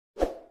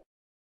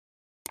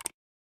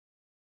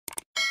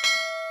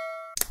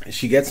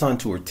she gets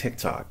onto her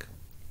TikTok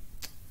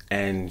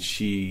and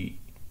she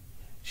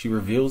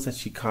reveals that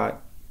she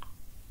caught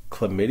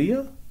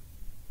chlamydia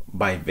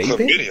by vaping.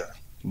 Chlamydia.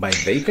 By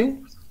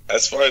vaping?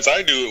 As far as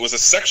I knew, it was a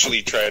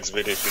sexually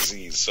transmitted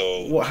disease.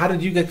 So, well, how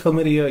did you get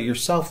chlamydia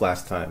yourself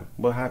last time?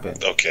 What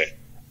happened? Okay,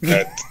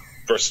 that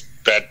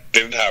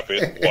didn't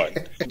happen.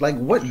 One. Like,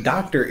 what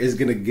doctor is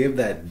gonna give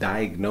that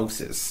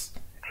diagnosis?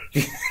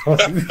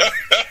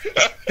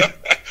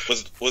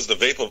 Was the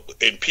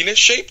vape in penis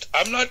shaped?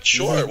 I'm not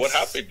sure. Yes. What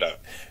happened now?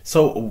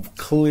 So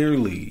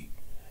clearly,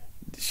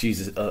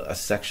 she's a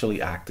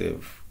sexually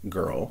active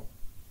girl.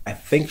 I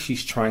think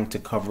she's trying to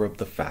cover up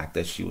the fact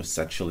that she was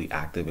sexually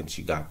active and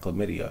she got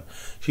chlamydia.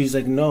 She's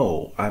like,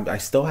 no, I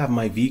still have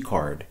my V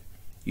card.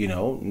 You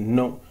know,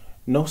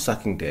 no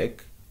sucking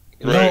dick.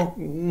 Right.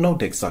 No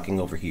dick sucking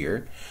over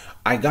here.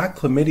 I got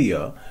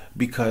chlamydia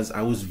because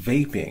I was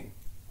vaping.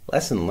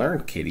 Lesson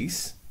learned,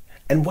 kiddies.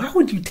 And why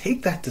would you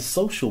take that to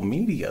social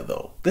media,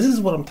 though? This is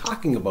what I'm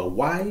talking about.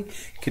 Why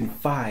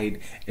confide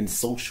in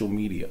social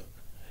media?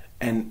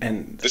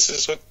 And this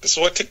is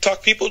what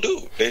TikTok people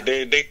do.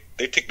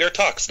 They take their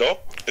talks, no?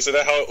 Isn't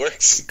that how it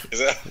works?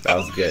 That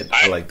was good.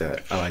 I like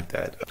that. I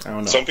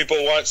don't know. Some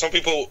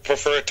people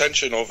prefer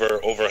attention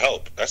over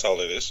help. That's all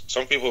it is.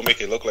 Some people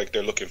make it look like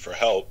they're looking for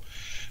help.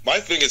 My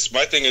thing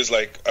is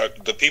like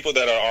the people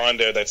that are on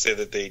there that say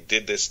that they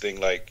did this thing,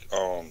 like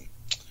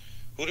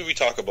who did we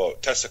talk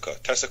about?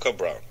 Tessica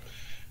Brown.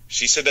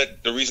 She said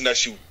that the reason that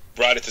she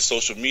brought it to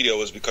social media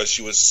was because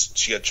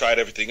she had tried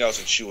everything else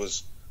and she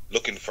was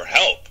looking for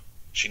help.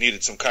 She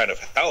needed some kind of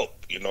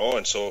help, you know,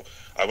 and so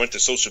I went to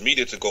social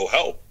media to go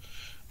help.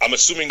 I'm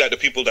assuming that the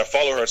people that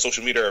follow her on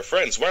social media are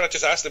friends. Why not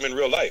just ask them in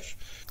real life?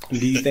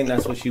 Do you think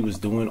that's what she was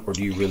doing, or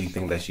do you really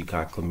think that she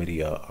caught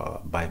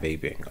chlamydia by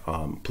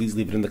vaping? Please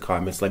leave it in the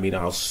comments. Let me know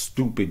how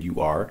stupid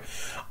you are.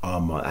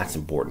 That's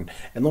important.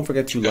 And don't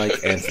forget to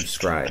like and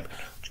subscribe.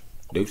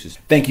 Deuces.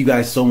 Thank you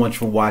guys so much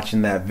for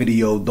watching that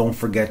video. Don't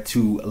forget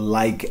to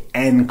like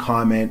and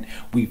comment.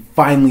 We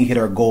finally hit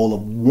our goal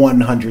of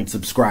 100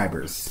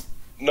 subscribers.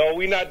 No,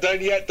 we're not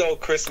done yet, though,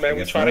 Chris, man.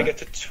 We're trying to get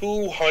to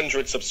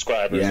 200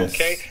 200 yes.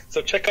 Okay?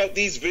 So check out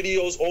these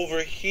videos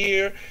over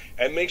here,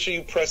 and make sure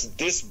you press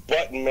this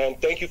button, man.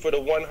 Thank you for the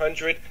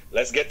 100.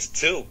 Let's get to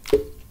 2.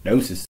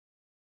 Deuces.